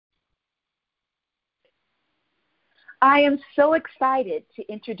I am so excited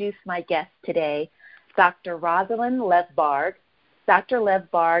to introduce my guest today, Dr. Rosalind Levbarg. Dr.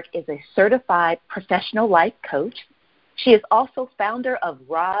 Levbarg is a certified professional life coach. She is also founder of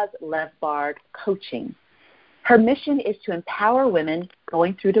Roz Levbarg Coaching. Her mission is to empower women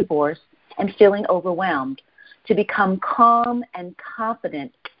going through divorce and feeling overwhelmed to become calm and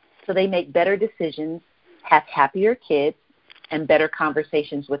confident so they make better decisions, have happier kids, and better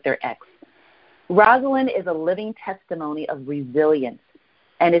conversations with their ex. Rosalind is a living testimony of resilience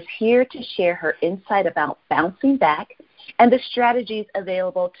and is here to share her insight about bouncing back and the strategies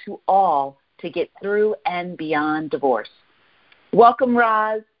available to all to get through and beyond divorce. Welcome,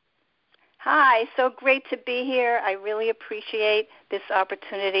 Roz. Hi, so great to be here. I really appreciate this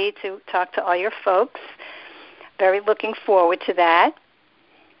opportunity to talk to all your folks. Very looking forward to that.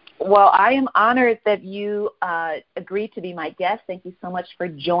 Well, I am honored that you agreed to be my guest. Thank you so much for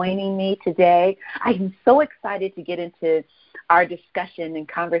joining me today. I am so excited to get into our discussion and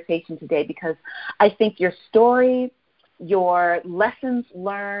conversation today because I think your story, your lessons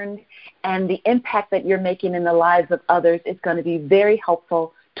learned, and the impact that you're making in the lives of others is going to be very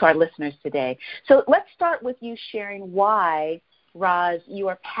helpful to our listeners today. So let's start with you sharing why, Roz, you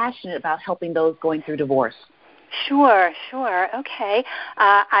are passionate about helping those going through divorce. Sure. Okay.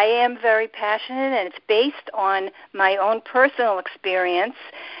 I am very passionate, and it's based on my own personal experience.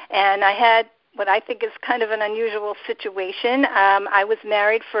 And I had what I think is kind of an unusual situation. I was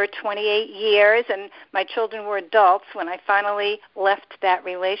married for 28 years, and my children were adults when I finally left that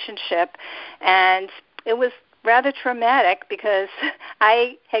relationship. And it was rather traumatic because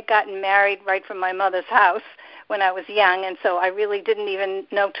I had gotten married right from my mother's house when I was young, and so I really didn't even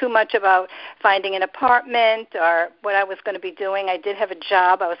know too much about finding an apartment or what I was going to be doing. I did have a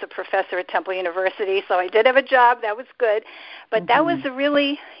job. I was a professor at Temple University, so I did have a job. That was good. But that was a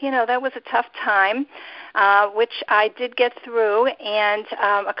really, that was a tough time, which I did get through. And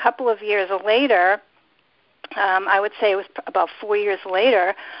a couple of years later, I would say it was about 4 years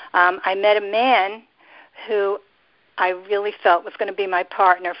later, I met a man who I really felt was going to be my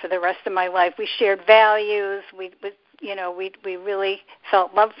partner for the rest of my life. We shared values. We really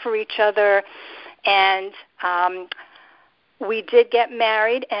felt love for each other, and we did get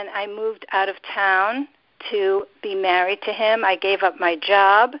married. And I moved out of town to be married to him. I gave up my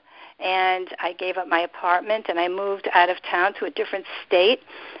job, and I gave up my apartment, and I moved out of town to a different state.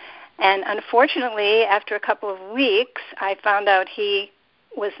 And unfortunately, after a couple of weeks, I found out he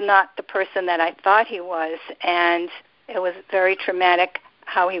was not the person that I thought he was, and it was very traumatic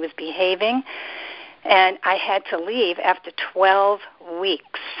how he was behaving, and I had to leave after 12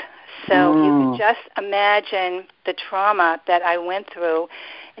 weeks. So you could just imagine the trauma that I went through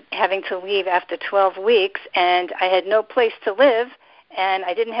having to leave after 12 weeks, and I had no place to live, and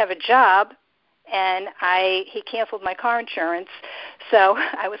I didn't have a job, and he canceled my car insurance. So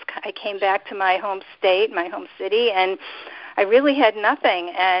I came back to my home state, my home city, and I really had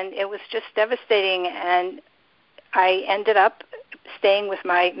nothing, and it was just devastating. And I ended up staying with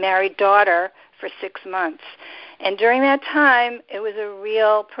my married daughter for 6 months. And during that time, it was a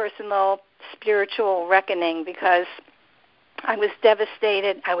real personal, spiritual reckoning because I was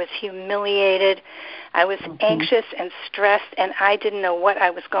devastated, I was humiliated, I was anxious and stressed, and I didn't know what I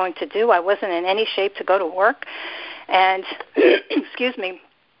was going to do. I wasn't in any shape to go to work. And, excuse me,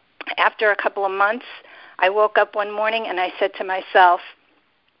 after a couple of months, I woke up one morning and I said to myself,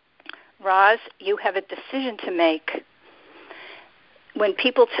 Roz, you have a decision to make. When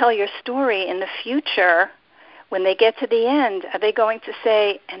people tell your story in the future, when they get to the end, are they going to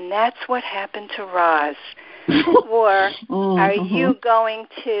say, and that's what happened to Roz? Or are you going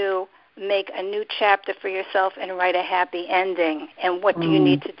to make a new chapter for yourself and write a happy ending? And what do you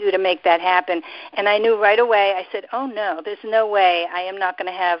need to do to make that happen? And I knew right away, I said, oh, no, there's no way. I am not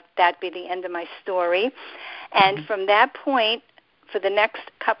going to have that be the end of my story. And from that point, for the next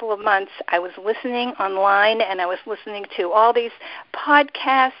couple of months, I was listening online, and I was listening to all these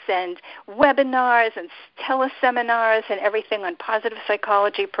podcasts and webinars and teleseminars and everything on positive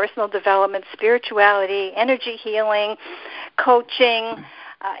psychology, personal development, spirituality, energy healing, coaching,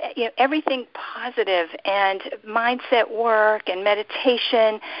 everything positive, and mindset work and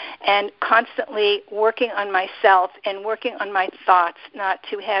meditation, and constantly working on myself and working on my thoughts, not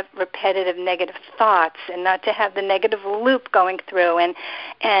to have repetitive negative thoughts and not to have the negative loop going through.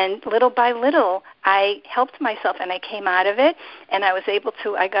 And little by little, I helped myself, and I came out of it, and I was able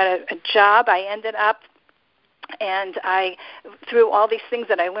to, I got a job. I ended up, and through all these things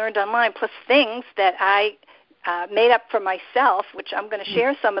that I learned online, plus things that I made up for myself, which I'm going to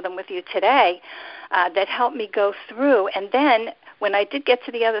share some of them with you today, that helped me go through. And then when I did get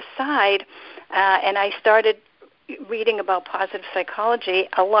to the other side, and I started, reading about positive psychology,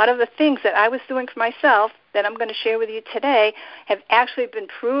 a lot of the things that I was doing for myself that I'm going to share with you today have actually been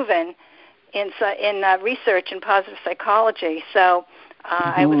proven in research in positive psychology. So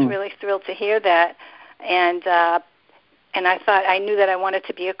I was really thrilled to hear that. And I thought I knew that I wanted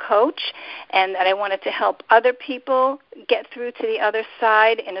to be a coach and that I wanted to help other people get through to the other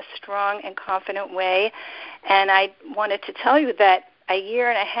side in a strong and confident way. And I wanted to tell you that a year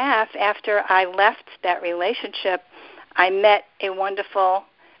and a half after I left that relationship, I met a wonderful,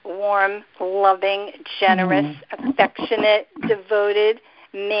 warm, loving, generous, affectionate, devoted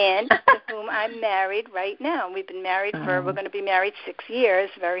man to whom I'm married right now. We've been married we're going to be married 6 years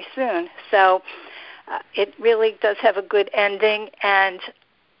very soon. So it really does have a good ending, and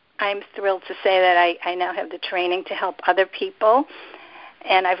I'm thrilled to say that I now have the training to help other people,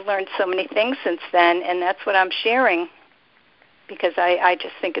 and I've learned so many things since then, and that's what I'm sharing because I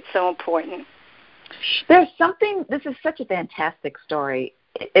just think it's so important. There's something, this is such a fantastic story,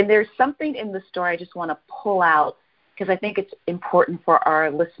 and there's something in the story I just want to pull out because I think it's important for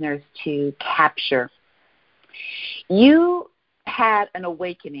our listeners to capture. You had an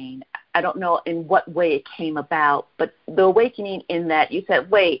awakening. I don't know in what way it came about, but the awakening in that you said,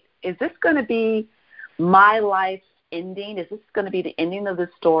 wait, is this going to be my life ending? Is this going to be the ending of the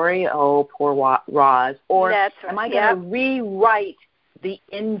story? Oh, poor Roz. Or That's right. Am I going to rewrite the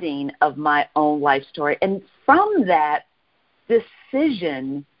ending of my own life story? And from that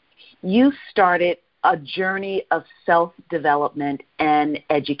decision, you started a journey of self-development and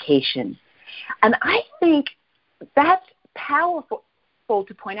education. And I think that's powerful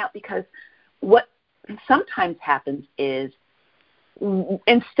to point out because what sometimes happens is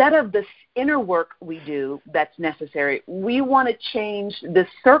instead of this inner work we do that's necessary, we want to change the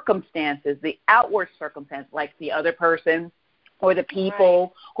circumstances, the outward circumstance, like the other person or the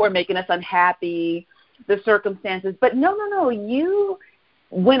people who are making us unhappy, the circumstances. But no, you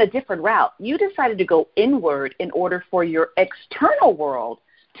went a different route. You decided to go inward in order for your external world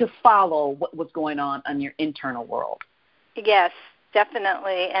to follow what was going on in your internal world. Yes,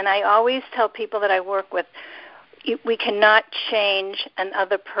 definitely. And I always tell people that I work with, we cannot change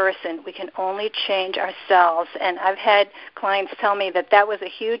another person. We can only change ourselves. And I've had clients tell me that was a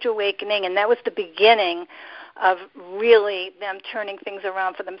huge awakening, and that was the beginning of really them turning things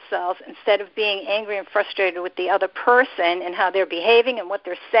around for themselves instead of being angry and frustrated with the other person and how they're behaving and what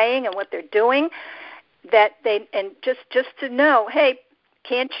they're saying and what they're doing. Just to know, hey,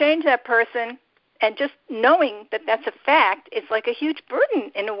 can't change that person. And just knowing that that's a fact is like a huge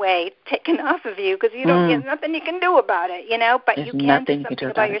burden in a way taken off of you because you don't get nothing you can do about it, But There's you can do something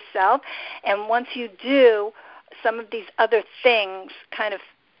about yourself. And once you do, some of these other things kind of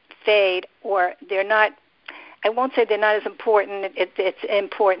fade, or they're not. I won't say they're not as important. It's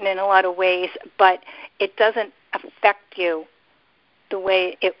important in a lot of ways, but it doesn't affect you the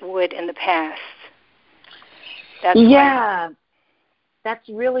way it would in the past. That's why. That's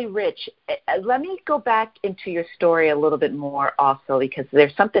really rich. Let me go back into your story a little bit more also because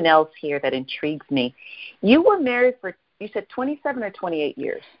there's something else here that intrigues me. You were married for, you said 27 or 28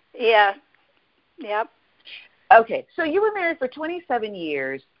 years? Yeah. Yep. Okay, so you were married for 27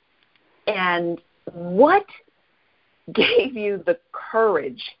 years, and what gave you the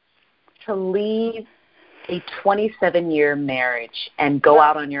courage to leave a 27-year marriage and go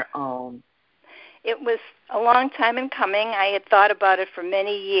out on your own? It was a long time in coming. I had thought about it for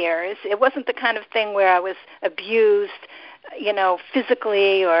many years. It wasn't the kind of thing where I was abused,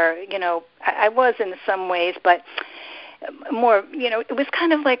 physically or, I was in some ways, but more, it was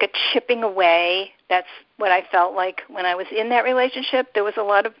kind of like a chipping away. That's what I felt like when I was in that relationship. There was a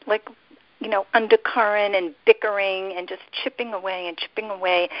lot of undercurrent and bickering and just chipping away.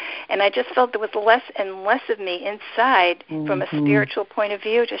 And I just felt there was less and less of me inside from a spiritual point of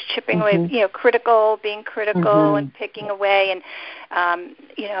view, just chipping away, being critical and picking away. And,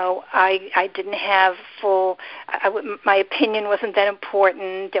 I didn't have my opinion wasn't that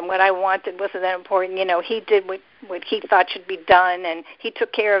important, and what I wanted wasn't that important. He did what he thought should be done, and he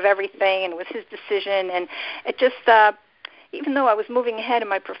took care of everything, and it was his decision. And it just, even though I was moving ahead in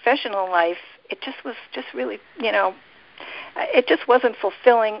my professional life, it just was really, it just wasn't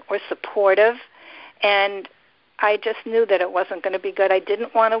fulfilling or supportive. And I just knew that it wasn't going to be good. I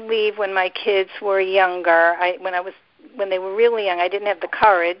didn't want to leave when my kids were younger. When they were really young, I didn't have the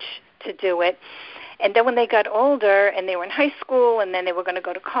courage to do it. And then when they got older and they were in high school and then they were going to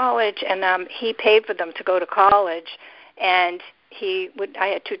go to college, and he paid for them to go to college, and I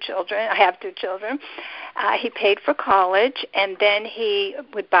had 2 children. I have 2 children. He paid for college, and then he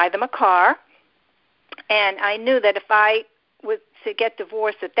would buy them a car. And I knew that if I would to get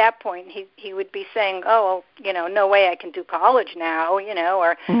divorced at that point, he would be saying, "Oh, well, no way I can do college now,"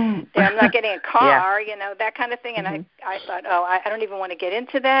 or I'm not getting a car, that kind of thing. And I thought, oh, I don't even want to get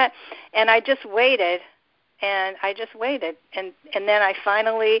into that. And I just waited. And then I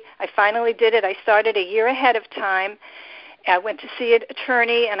finally did it. I started a year ahead of time. I went to see an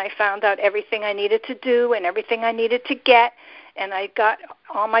attorney, and I found out everything I needed to do and everything I needed to get, and I got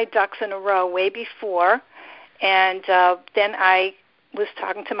all my ducks in a row way before. And then I was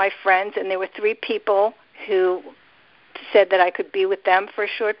talking to my friends, and there were 3 people who said that I could be with them for a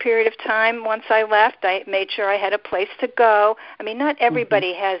short period of time. Once I left, I made sure I had a place to go. I mean, not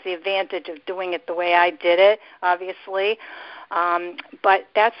everybody has the advantage of doing it the way I did it, obviously. But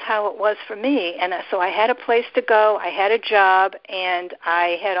that's how it was for me. And so I had a place to go, I had a job, and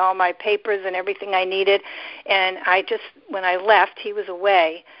I had all my papers and everything I needed. And when I left, he was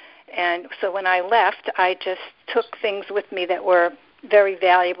away. And so when I left, I just took things with me that were very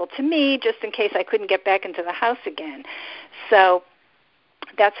valuable to me, just in case I couldn't get back into the house again. So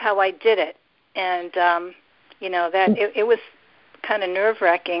that's how I did it. And, it was kind of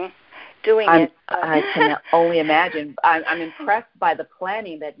nerve-wracking doing it. I can only imagine. I'm impressed by the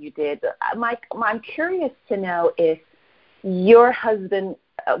planning that you did. I'm curious to know if your husband,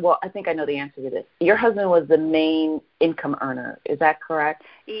 I think I know the answer to this. Your husband was the main income earner. Is that correct?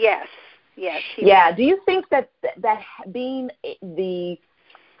 Yes. Yeah. Do you think that being the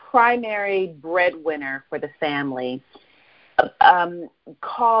primary breadwinner for the family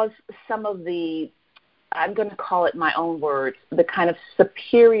caused some of the, I'm going to call it my own words, the kind of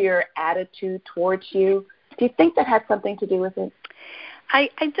superior attitude towards you? Do you think that had something to do with it? I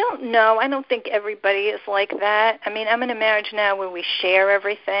don't know. I don't think everybody is like that. I mean, I'm in a marriage now where we share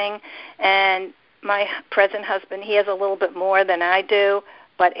everything, and my present husband, he has a little bit more than I do,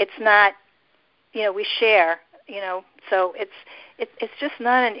 but it's not, we share, so it's just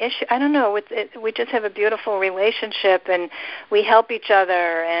not an issue. I don't know. We just have a beautiful relationship, and we help each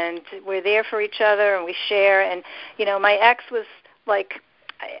other, and we're there for each other, and we share. And, my ex was like,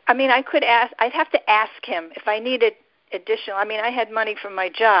 I'd have to ask him if I needed additional. I mean, I had money from my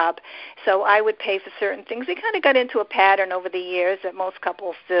job, so I would pay for certain things. We kind of got into a pattern over the years that most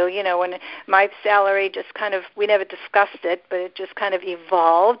couples do, when my salary just kind of, we never discussed it, but it just kind of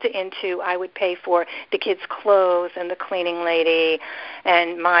evolved into I would pay for the kids' clothes and the cleaning lady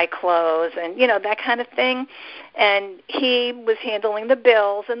and my clothes and, that kind of thing. And he was handling the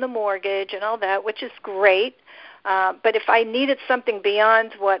bills and the mortgage and all that, which is great. But if I needed something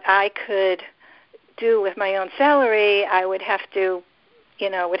beyond what I could do with my own salary, I would have to,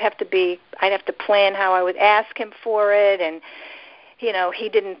 I'd have to plan how I would ask him for it. And, if he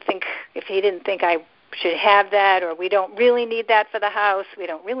didn't think I should have that, or we don't really need that for the house, we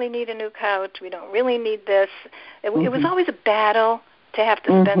don't really need a new couch, we don't really need this. It was always a battle to have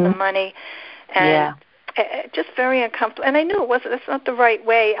to spend the money. And just very uncomfortable. And I knew that's not the right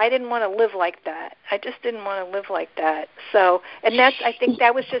way. I didn't want to live like that. I just didn't want to live like that. So, and I think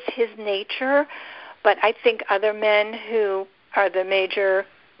that was just his nature. But I think other men who are the major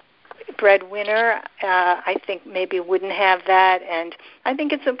breadwinner, I think maybe wouldn't have that. And I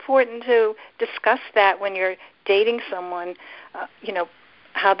think it's important to discuss that when you're dating someone,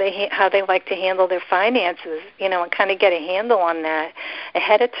 how they like to handle their finances, and kind of get a handle on that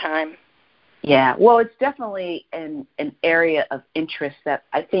ahead of time. Yeah, well, it's definitely an area of interest that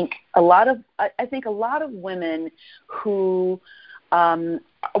I think a lot of women who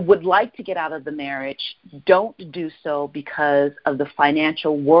would like to get out of the marriage don't do so because of the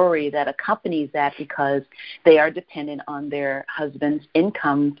financial worry that accompanies that, because they are dependent on their husband's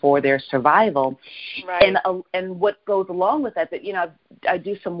income for their survival. Right. And what goes along with that, I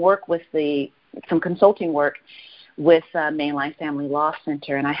do some work with some consulting work with Mainline Family Law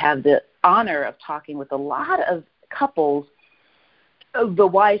Center, and I have the honor of talking with a lot of couples, the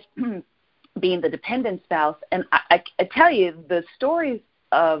wife being the dependent spouse. And I tell you, the stories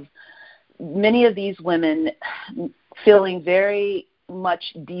of many of these women feeling very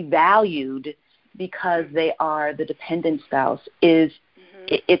much devalued because they are the dependent spouse is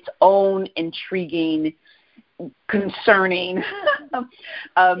its own intriguing, concerning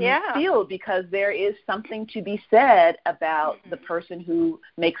field, because there is something to be said about the person who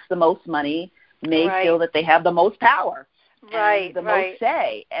makes the most money may feel that they have the most power. And the most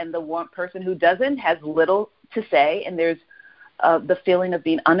say, and the one person who doesn't has little to say, and there's the feeling of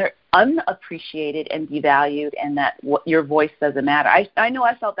being unappreciated and devalued, and that your voice doesn't matter. I know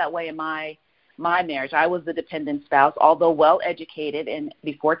I felt that way in my marriage. I was the dependent spouse, although well-educated, and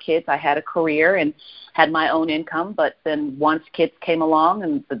before kids I had a career and had my own income, but then once kids came along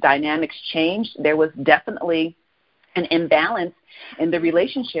and the dynamics changed, there was definitely an imbalance in the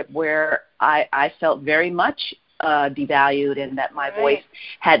relationship where I felt very much devalued and that my voice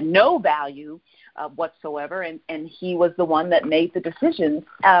had no value whatsoever, and he was the one that made the decisions.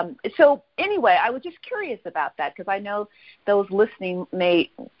 So anyway, I was just curious about that because I know those listening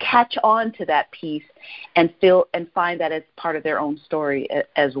may catch on to that piece and find that it's part of their own story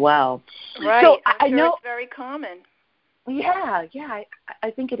as well. Right. So I know it's very common. Yeah,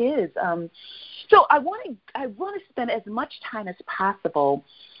 I think it is. So I want to spend as much time as possible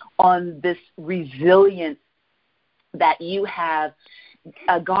on this resilience that you have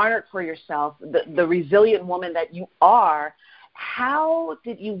garnered for yourself, the resilient woman that you are. How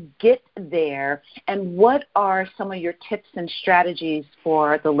did you get there, and what are some of your tips and strategies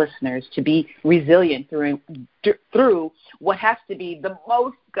for the listeners to be resilient through what has to be the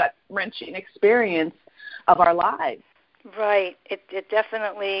most gut-wrenching experience of our lives? Right. It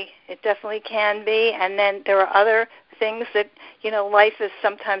definitely can be. And then there are other things that, life is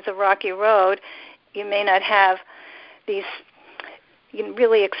sometimes a rocky road. You may not have these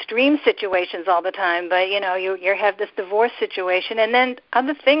really extreme situations all the time, but, you have this divorce situation, and then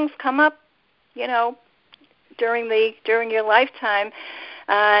other things come up, during your lifetime,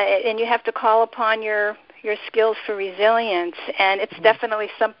 and you have to call upon your skills for resilience. And it's definitely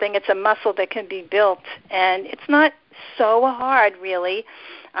something, it's a muscle that can be built, and it's not so hard, really,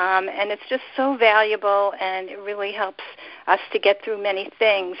 and it's just so valuable, and it really helps us to get through many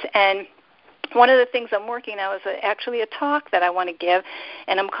things. And one of the things I'm working now is actually a talk that I want to give,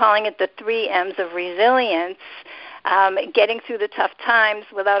 and I'm calling it the 3 M's of resilience, getting through the tough times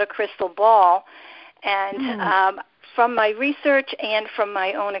without a crystal ball. And from my research and from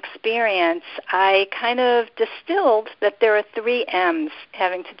my own experience, I kind of distilled that there are 3 M's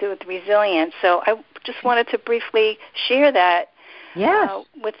having to do with resilience. So I just wanted to briefly share that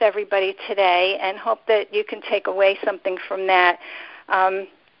with everybody today, and hope that you can take away something from that.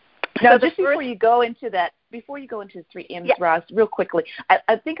 Now, just before you go into the 3 M's, Roz, real quickly,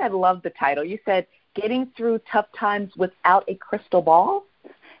 I think I love the title. You said, Getting Through Tough Times Without a Crystal Ball?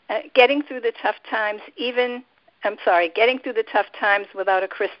 Getting through the tough times getting through the tough times without a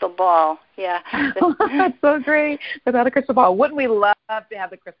crystal ball. Yeah. That's so great. Without a crystal ball. Wouldn't we love to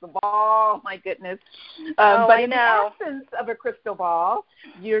have the crystal ball? My goodness. But in the absence of a crystal ball,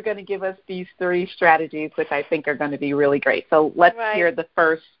 you're going to give us these 3 strategies, which I think are going to be really great. So let's hear the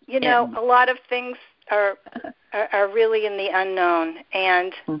first. A lot of things are really in the unknown.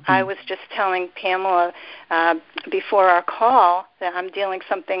 And I was just telling Pamela before our call that I'm dealing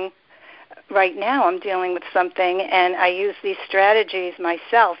with something, and I used these strategies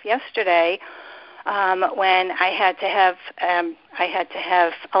myself yesterday when I had to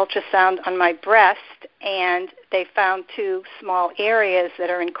have ultrasound on my breast, and they found 2 small areas that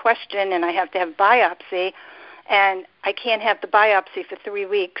are in question, and I have to have biopsy, and I can't have the biopsy for 3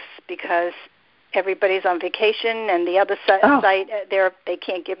 weeks because everybody's on vacation, and the other site they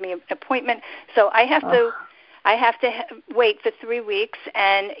can't give me an appointment, so I have to wait for 3 weeks.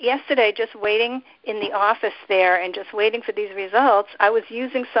 And yesterday, just waiting in the office there and just waiting for these results, I was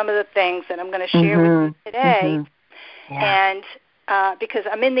using some of the things that I'm going to share with you today. And because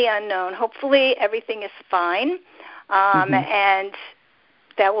I'm in the unknown, hopefully everything is fine, and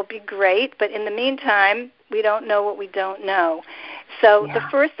that will be great. But in the meantime, we don't know what we don't know. So the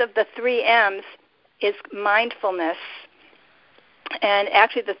first of the 3 M's is mindfulness. And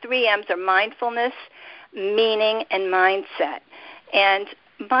actually the 3 M's are mindfulness, meaning, and mindset. And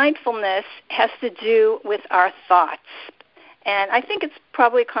mindfulness has to do with our thoughts. And I think it's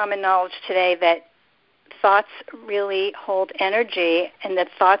probably common knowledge today that thoughts really hold energy, and that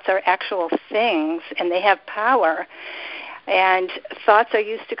thoughts are actual things, and they have power. And thoughts are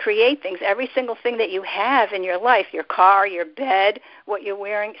used to create things. Every single thing that you have in your life, your car, your bed, what you're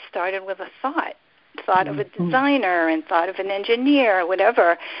wearing, started with a thought of a designer and thought of an engineer or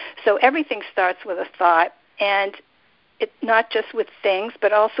whatever. So everything starts with a thought, and it's not just with things,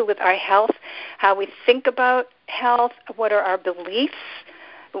 but also with our health, how we think about health, what are our beliefs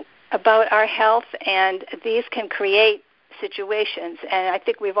about our health, and these can create situations. And I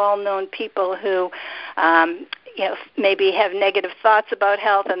think we've all known people who maybe have negative thoughts about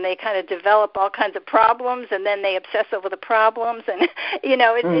health, and they kind of develop all kinds of problems, and then they obsess over the problems, and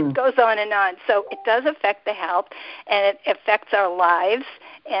it goes on and on. So it does affect the health, and it affects our lives.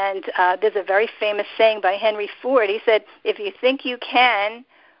 And there's a very famous saying by Henry Ford. He said, if you think you can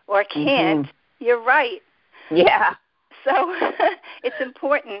or can't, you're right. Yeah. So it's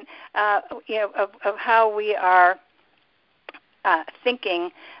important, of how we are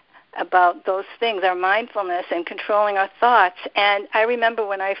thinking about those things, our mindfulness and controlling our thoughts. And I remember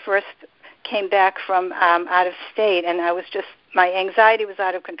when I first came back from out of state, and I was just my anxiety was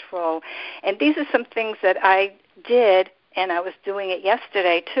out of control. And these are some things that I did, and I was doing it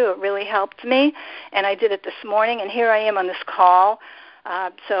yesterday, too. It really helped me, and I did it this morning, and here I am on this call.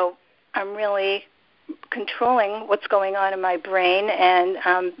 So I'm really controlling what's going on in my brain and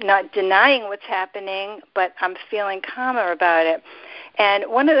not denying what's happening, but I'm feeling calmer about it. And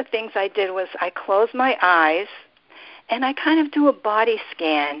one of the things I did was I closed my eyes, and I kind of do a body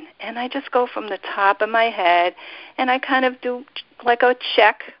scan, and I just go from the top of my head, and I kind of do like a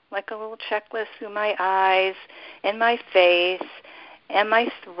check, like a little checklist through my eyes and my face and my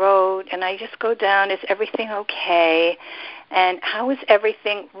throat, and I just go down, is everything okay? And how is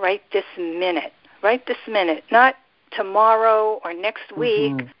everything right this minute? Right this minute, not tomorrow or next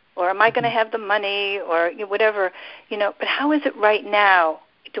week, or am I going to have the money or whatever, but how is it right now?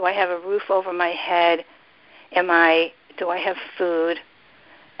 Do I have a roof over my head? Do I have food?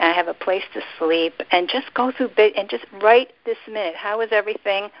 And I have a place to sleep? And just go through and just right this minute. How is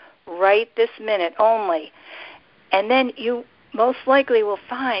everything right this minute only? And then you most likely will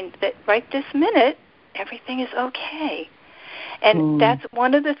find that right this minute, everything is okay. And that's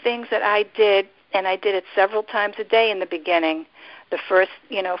one of the things that I did, and I did it several times a day in the beginning. The first,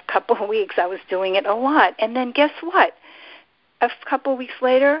 couple of weeks, I was doing it a lot. And then guess what? A couple of weeks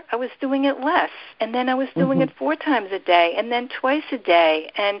later, I was doing it less. And then I was doing it 4 times a day, and then twice a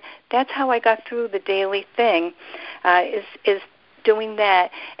day. And that's how I got through the daily thing, is doing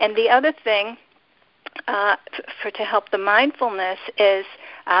that. And the other thing to help the mindfulness is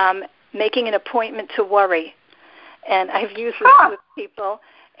making an appointment to worry. And I've used this with people.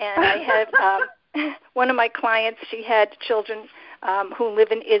 And I had one of my clients, she had children who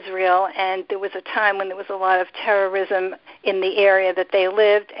live in Israel, and there was a time when there was a lot of terrorism in the area that they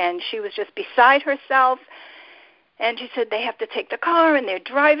lived, and she was just beside herself. And she said they have to take the car, and they're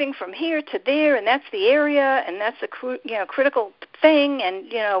driving from here to there, and that's the area, and that's a critical thing,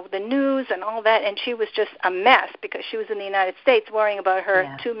 and the news and all that. And she was just a mess because she was in the United States worrying about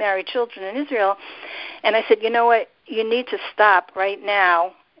her 2 married children in Israel. And I said, you know what? You need to stop right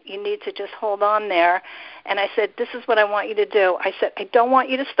now. You need to just hold on there. And I said, this is what I want you to do. I said, I don't want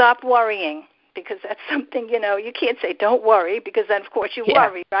you to stop worrying, because that's something, you can't say don't worry, because then, of course, you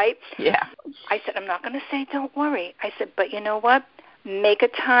worry, right? Yeah. I said, I'm not going to say don't worry. I said, but you know what? Make a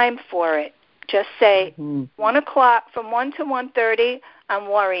time for it. Just say 1 o'clock, from 1 to 1:30, I'm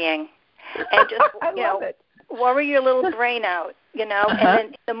worrying. And just, worry your little brain out, and then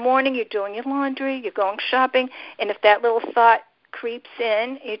in the morning you're doing your laundry, you're going shopping, and if that little thought creeps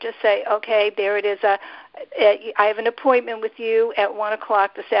in, you just say, okay, there it is. I have an appointment with you at 1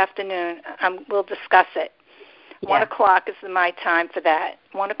 o'clock this afternoon. We'll discuss it. 1 o'clock is my time for that.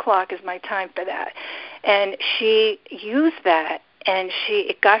 1 o'clock is my time for that. And she used that, and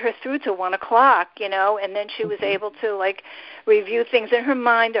it got her through to 1 o'clock, and then she was able to, review things in her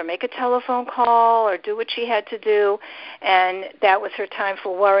mind or make a telephone call or do what she had to do, and that was her time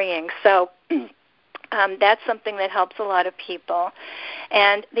for worrying. So that's something that helps a lot of people.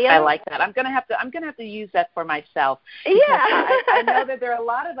 And I like that. I'm gonna have to use that for myself. Yeah. I know that there are a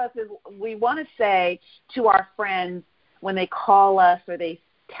lot of us we want to say to our friends when they call us or they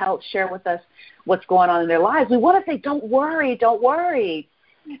share with us what's going on in their lives. We want to say, don't worry,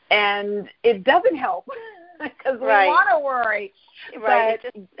 and it doesn't help because we want to worry. Right.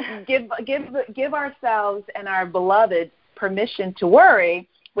 But give ourselves and our beloved permission to worry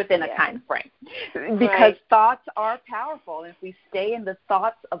within a time frame, because thoughts are powerful. And if we stay in the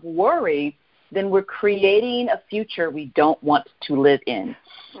thoughts of worry, then we're creating a future we don't want to live in.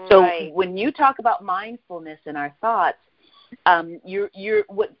 So when you talk about mindfulness in our thoughts, are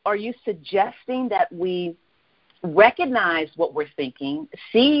you suggesting that we recognize what we're thinking,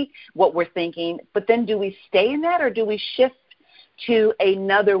 see what we're thinking, but then do we stay in that, or do we shift to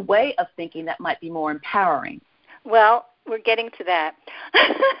another way of thinking that might be more empowering? Well, we're getting to that.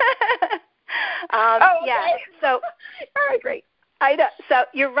 Yeah. So, all right, great. So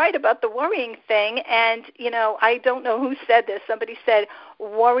you're right about the worrying thing, and I don't know who said this. Somebody said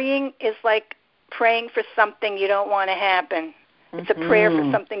worrying is like praying for something you don't want to happen. It's a prayer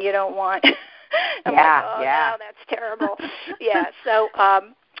for something you don't want. I'm no, that's terrible. So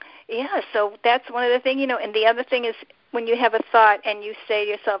so that's one of the things, and the other thing is when you have a thought and you say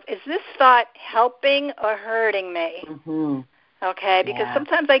to yourself, is this thought helping or hurting me? Okay, because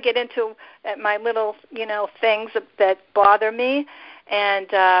sometimes I get into my little, things that bother me, and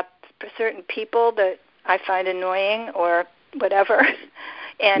for certain people that I find annoying or whatever,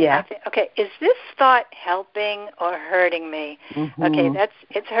 And I think, okay, is this thought helping or hurting me? Mm-hmm. Okay,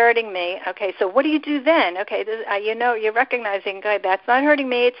 it's hurting me. Okay, so what do you do then? Okay, you're recognizing, okay, that's not hurting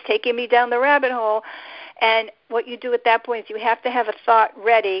me. It's taking me down the rabbit hole. And what you do at that point is you have to have a thought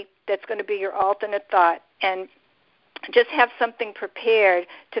ready that's going to be your alternate thought, and just have something prepared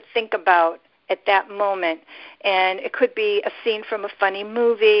to think about at that moment. And it could be a scene from a funny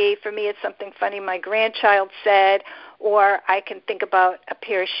movie. For me, it's something funny my grandchild said, or I can think about a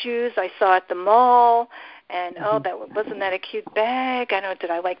pair of shoes I saw at the mall, and, wasn't that a cute bag? I know,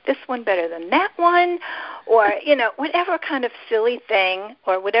 did I like this one better than that one? Or, whatever kind of silly thing,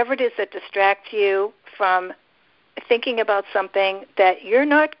 or whatever it is that distracts you from thinking about something that you're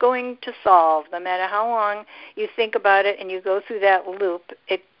not going to solve. No matter how long you think about it and you go through that loop,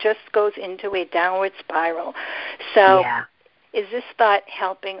 it just goes into a downward spiral. So is this thought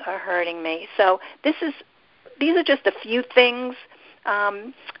helping or hurting me? So these are just a few things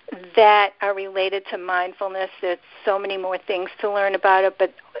that are related to mindfulness. There's so many more things to learn about it,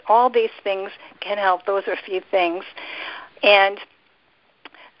 but all these things can help. Those are a few things. And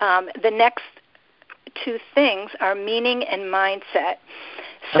the next two things are meaning and mindset.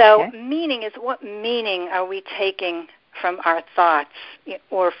 So meaning is, what meaning are we taking from our thoughts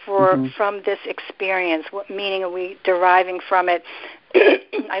or from this experience? What meaning are we deriving from it?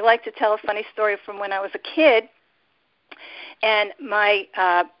 I like to tell a funny story from when I was a kid, and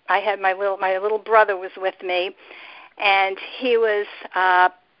I had my little brother was with me, and he was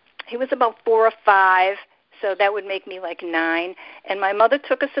about 4 or 5. So that would make me like 9. And my mother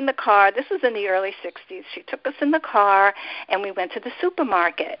took us in the car. This was in the early 60s. She took us in the car, and we went to the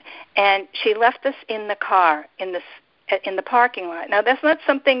supermarket. And she left us in the car in the parking lot. Now, that's not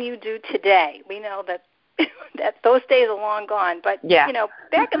something you do today. We know that those days are long gone. But,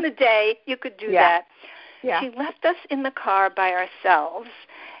 back in the day, you could do that. Yeah. She left us in the car by ourselves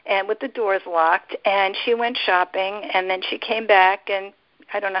and with the doors locked. And she went shopping, and then she came back. And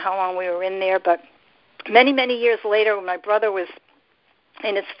I don't know how long we were in there, but many, many years later, when my brother was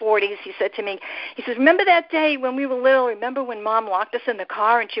in his 40s, he said to me, he says, remember that day when we were little? Remember when Mom locked us in the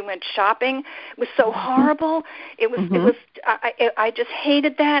car and she went shopping? It was so horrible. I just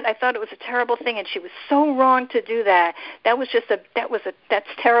hated that. I thought it was a terrible thing, and she was so wrong to do that. That's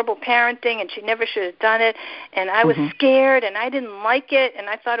terrible parenting, and she never should have done it. And I was scared, and I didn't like it, and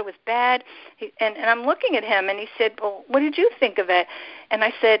I thought it was bad. And I'm looking at him, and he said, well, what did you think of it? And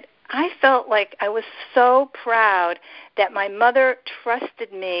I said, I felt like I was so proud that my mother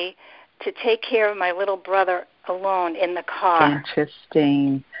trusted me to take care of my little brother alone in the car.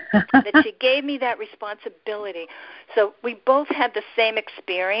 Interesting. That she gave me that responsibility. So we both had the same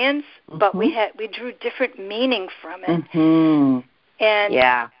experience, but we drew different meaning from it. And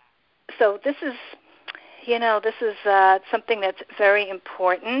so this is something that's very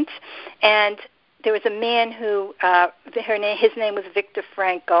important. And there was a man who, his name was Viktor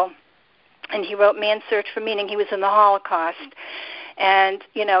Frankl, and he wrote Man's Search for Meaning. He was in the Holocaust. And,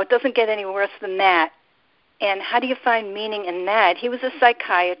 it doesn't get any worse than that. And how do you find meaning in that? He was a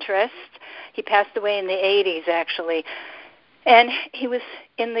psychiatrist. He passed away in the 80s, actually. And he was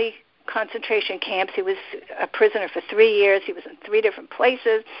in the concentration camps. He was a prisoner for 3 years. He was in 3 different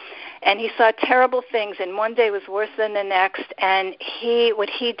places. And he saw terrible things, and one day was worse than the next. And what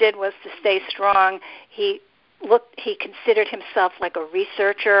he did was to stay strong. He considered himself like a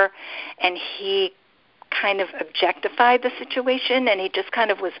researcher, and he kind of objectified the situation, and he just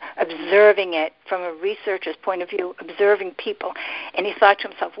kind of was observing it from a researcher's point of view, observing people. And he thought to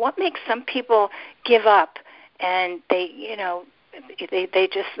himself, what makes some people give up, and they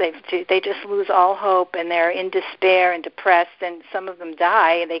just lose all hope, and they're in despair and depressed, and some of them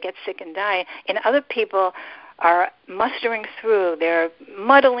die, and they get sick and die, and other people are mustering through, they're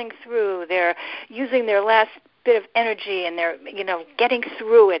muddling through, they're using their last bit of energy, and they're getting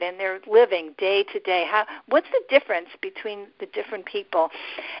through it, and they're living day to day. What's the difference between the different people?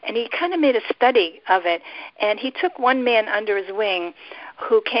 And he kind of made a study of it, and he took one man under his wing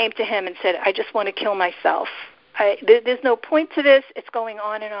who came to him and said, I just want to kill myself. There's no point to this. It's going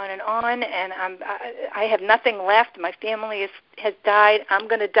on and on and on, and I have nothing left. My family has died. I'm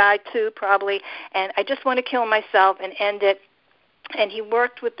going to die too, probably, and I just want to kill myself and end it. And he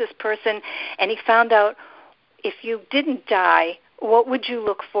worked with this person, and he found out, if you didn't die, what would you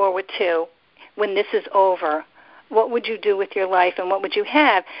look forward to when this is over? What would you do with your life, and what would you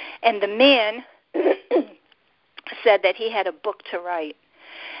have? And the man said that he had a book to write,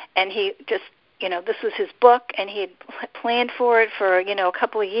 and he just, this was his book, and he had planned for it for, a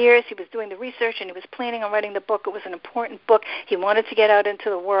couple of years. He was doing the research, and he was planning on writing the book. It was an important book. He wanted to get out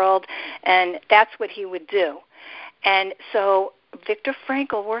into the world, and that's what he would do. And so Viktor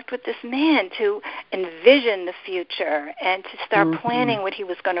Frankl worked with this man to envision the future and to start planning what he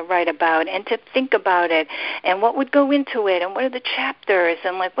was going to write about and to think about it and what would go into it and what are the chapters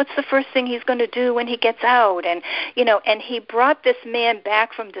and like what's the first thing he's going to do when he gets out, and and he brought this man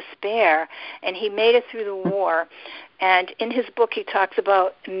back from despair and he made it through the war. And in his book he talks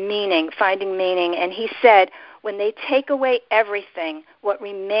about meaning, finding meaning, and he said, when they take away everything, what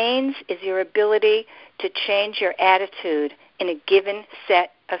remains is your ability to change your attitude in a given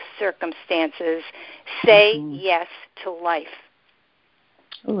set of circumstances. Say yes to life.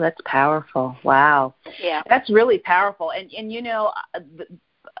 Oh, that's powerful. Wow. Yeah. That's really powerful. And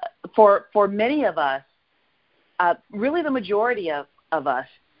for many of us, really the majority of us,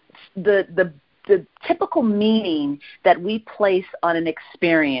 the typical meaning that we place on an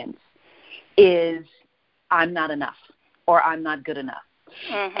experience is I'm not enough or I'm not good enough.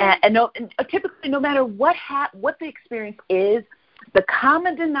 And typically, no matter what the experience is, the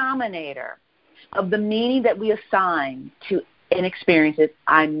common denominator of the meaning that we assign to an experience is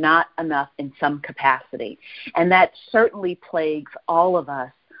I'm not enough in some capacity. And that certainly plagues all of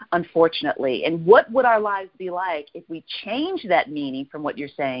us, unfortunately. And what would our lives be like if we change that meaning from what you're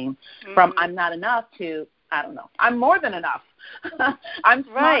saying, from I'm not enough to, I don't know, I'm more than enough. I'm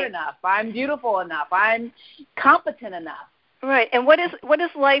smart enough. I'm beautiful enough. I'm competent enough. Right. And what is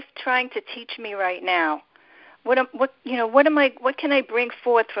life trying to teach me right now? What can I bring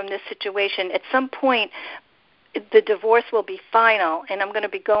forth from this situation? At some point, the divorce will be final, and I'm going to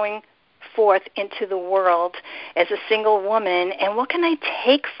be going forth into the world as a single woman. And what can I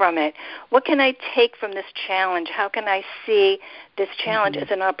take from it? What can I take from this challenge? How can I see this challenge as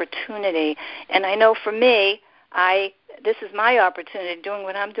an opportunity? And I know for me, this is my opportunity doing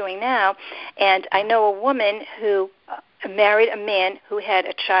what I'm doing now. And I know a woman who married a man who had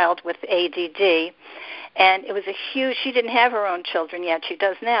a child with ADD. And it was she didn't have her own children yet. She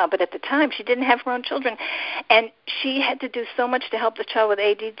does now. But at the time, she didn't have her own children. And she had to do so much to help the child with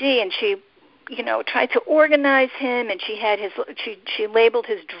ADD. And she, tried to organize him. And she had she labeled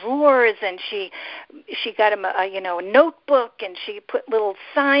his drawers. And she got him a notebook. And she put little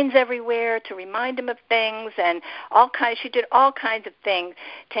signs everywhere to remind him of things. And she did all kinds of things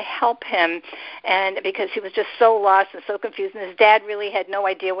to help him. And because he was just so lost and so confused. And his dad really had no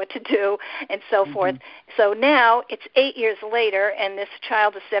idea what to do and so forth. So now it's 8 years later, and this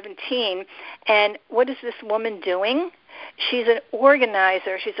child is 17. And what is this woman doing? She's an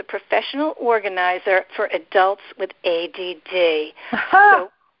organizer. She's a professional organizer for adults with ADD. So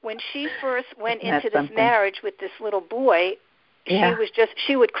when she first went into this marriage with this little boy,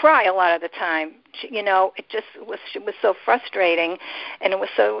 she would cry a lot of the time. It was so frustrating, and it was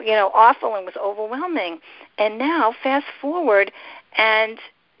so, awful and was overwhelming. And now, fast forward, and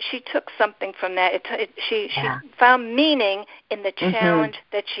she took something from that. She found meaning in the challenge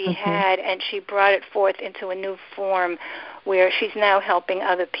that she had, and she brought it forth into a new form where she's now helping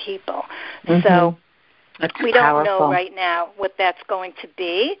other people. So we don't know right now what that's going to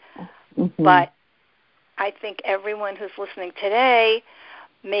be, but I think everyone who's listening today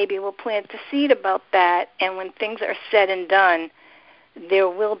maybe will plant the seed about that, and when things are said and done, there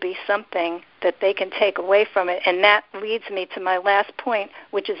will be something that they can take away from it. And that leads me to my last point,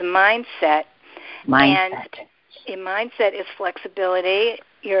 which is mindset. And a mindset is flexibility,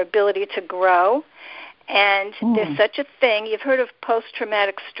 your ability to grow. And there's such a thing. You've heard of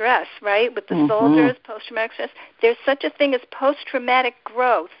post-traumatic stress, right? With the soldiers, post-traumatic stress. There's such a thing as post-traumatic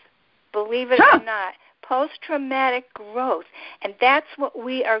growth, believe it or not. Post-traumatic growth. And that's what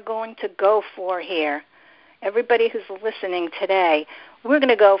we are going to go for here. Everybody who's listening today, we're going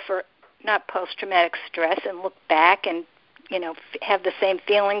to go for not post-traumatic stress and look back and, have the same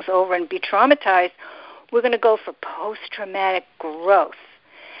feelings over and be traumatized. We're going to go for post-traumatic growth.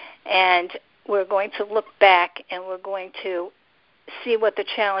 And we're going to look back and we're going to see what the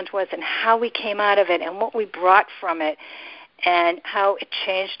challenge was and how we came out of it and what we brought from it and how it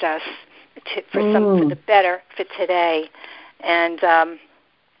changed us for the better for today. And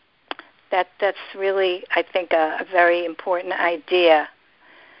that's really, I think, a very important idea.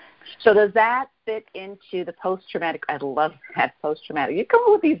 So does that fit into the post-traumatic? I love that, post-traumatic. You come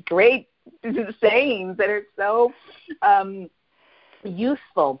up with these great sayings that are so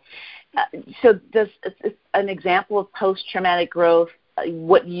useful. So does an example of post-traumatic growth,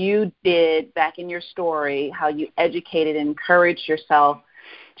 what you did back in your story, how you educated and encouraged yourself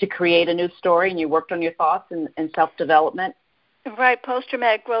to create a new story, and you worked on your thoughts and self-development? Right.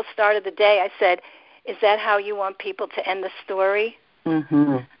 Post-traumatic growth started the day. I said, is that how you want people to end the story?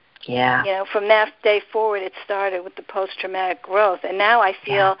 Yeah. You know, from that day forward, it started with the post-traumatic growth. And now I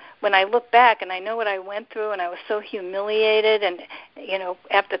feel, when I look back and I know what I went through, and I was so humiliated, and, you know,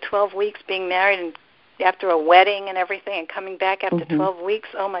 after 12 weeks being married and after a wedding and everything, and coming back after 12 weeks,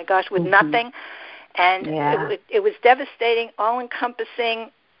 oh my gosh, with nothing. And it was devastating,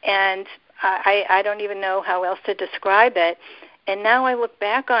 all-encompassing, and I don't even know how else to describe it. And now I look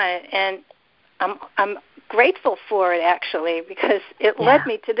back on it, and I'm grateful for it, actually, because it led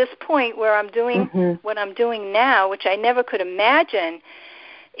me to this point where I'm doing what I'm doing now, which I never could imagine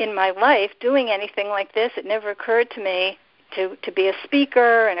in my life doing anything like this. It never occurred to me to be a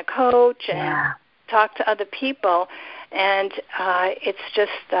speaker and a coach and talk to other people. And it's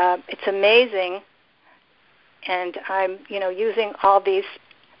just, it's amazing. And I'm, you know, using all these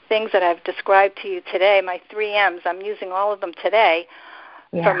things that I've described to you today, my 3 M's, I'm using all of them today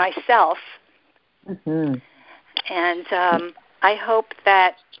for myself. And I hope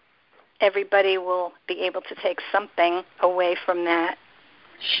that everybody will be able to take something away from that.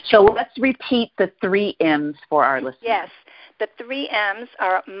 So let's repeat the 3 M's for our listeners. Yes. The 3 M's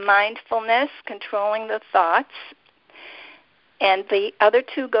are mindfulness, controlling the thoughts, and the other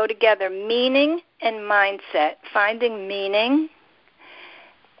 2 go together, meaning and mindset, finding meaning,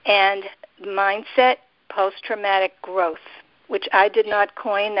 and mindset, post-traumatic growth, which I did not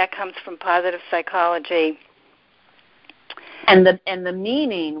coin. That comes from positive psychology. And the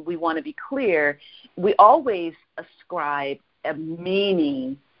meaning, we want to be clear, we always ascribe a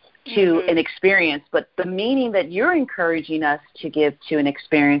meaning to an experience, but the meaning that you're encouraging us to give to an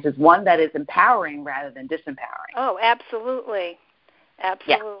experience is one that is empowering rather than disempowering. Oh, absolutely.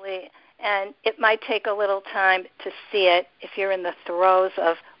 Absolutely. Yeah. And it might take a little time to see it if you're in the throes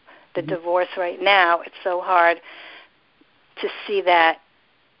of the divorce right now. It's so hard to see that.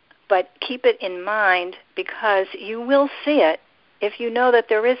 But keep it in mind, because you will see it if you know that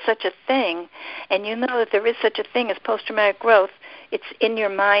there is such a thing, and you know that there is such a thing as post-traumatic growth. It's in your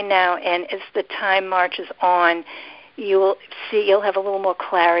mind now, and as the time marches on, you'll have a little more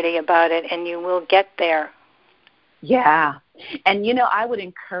clarity about it, and you will get there. Yeah. And, you know, I would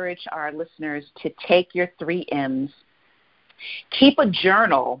encourage our listeners to take your 3 M's, keep a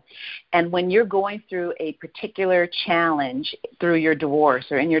journal, and when you're going through a particular challenge through your divorce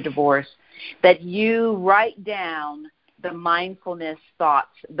or in your divorce, that you write down the mindfulness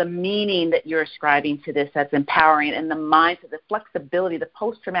thoughts, the meaning that you're ascribing to this that's empowering, and the mindset, the flexibility, the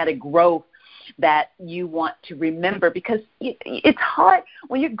post-traumatic growth that you want to remember. Because it's hard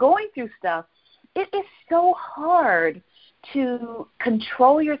when you're going through stuff. It is so hard to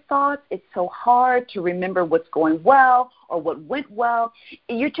control your thoughts. It's so hard to remember what's going well or what went well.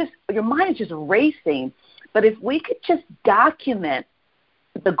 Your mind is just racing. But if we could just document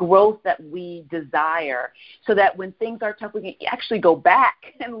the growth that we desire, so that when things are tough, we can actually go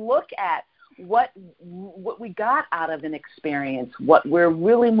back and look at what we got out of an experience, what we're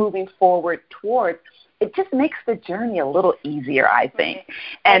really moving forward towards. It just makes the journey a little easier, I think. Right.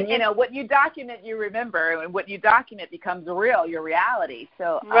 And, you know, what you document, you remember, and what you document becomes real, your reality.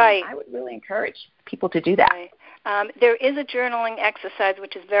 So I would really encourage people to do that. Right. There is a journaling exercise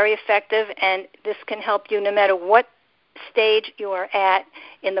which is very effective, and this can help you no matter what stage you are at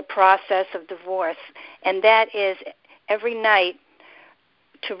in the process of divorce. And that is every night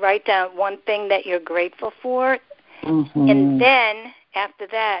to write down one thing that you're grateful for. And then after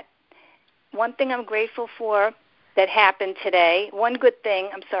that, one thing I'm grateful for that happened today, one good thing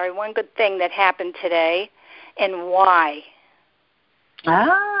that happened today, and why.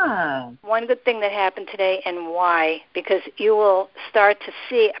 One good thing that happened today and why, because you will start to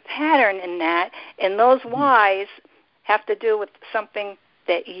see a pattern in that, and those whys have to do with something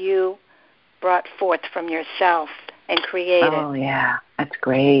that you brought forth from yourself and created. Oh, yeah. That's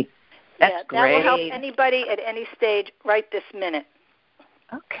great. That's great. That will help anybody at any stage right this minute.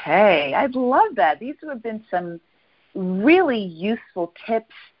 Okay. I love that. These have been some really useful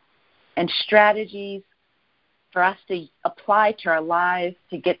tips and strategies for us to apply to our lives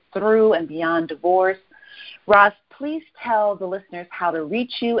to get through and beyond divorce. Roz, please tell the listeners how to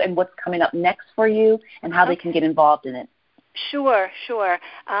reach you and what's coming up next for you and how they can get involved in it. Sure.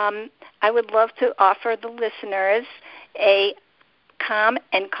 I would love to offer the listeners a Calm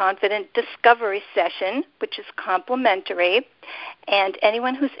and Confident Discovery Session, which is complimentary. And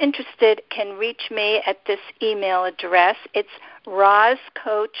anyone who's interested can reach me at this email address. It's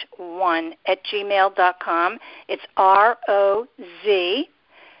rozcoach1@gmail.com. It's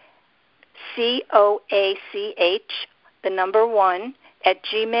ROZCOACH, the number 1,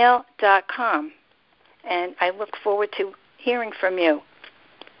 @gmail.com. And I look forward to hearing from you.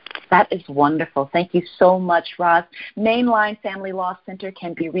 That is wonderful. Thank you so much, Roz. Mainline Family Law Center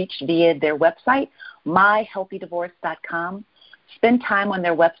can be reached via their website, myhealthydivorce.com. Spend time on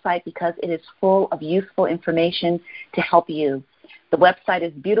their website because it is full of useful information to help you. The website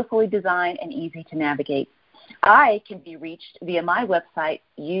is beautifully designed and easy to navigate. I can be reached via my website,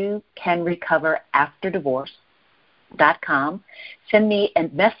 youcanrecoverafterdivorce.com. Send me a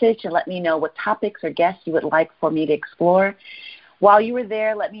message and let me know what topics or guests you would like for me to explore. While you are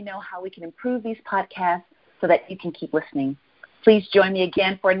there, let me know how we can improve these podcasts so that you can keep listening. Please join me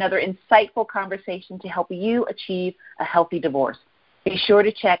again for another insightful conversation to help you achieve a healthy divorce. Be sure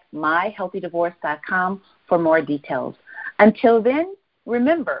to check myhealthydivorce.com for more details. Until then,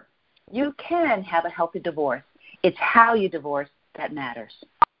 remember, you can have a healthy divorce. It's how you divorce that matters.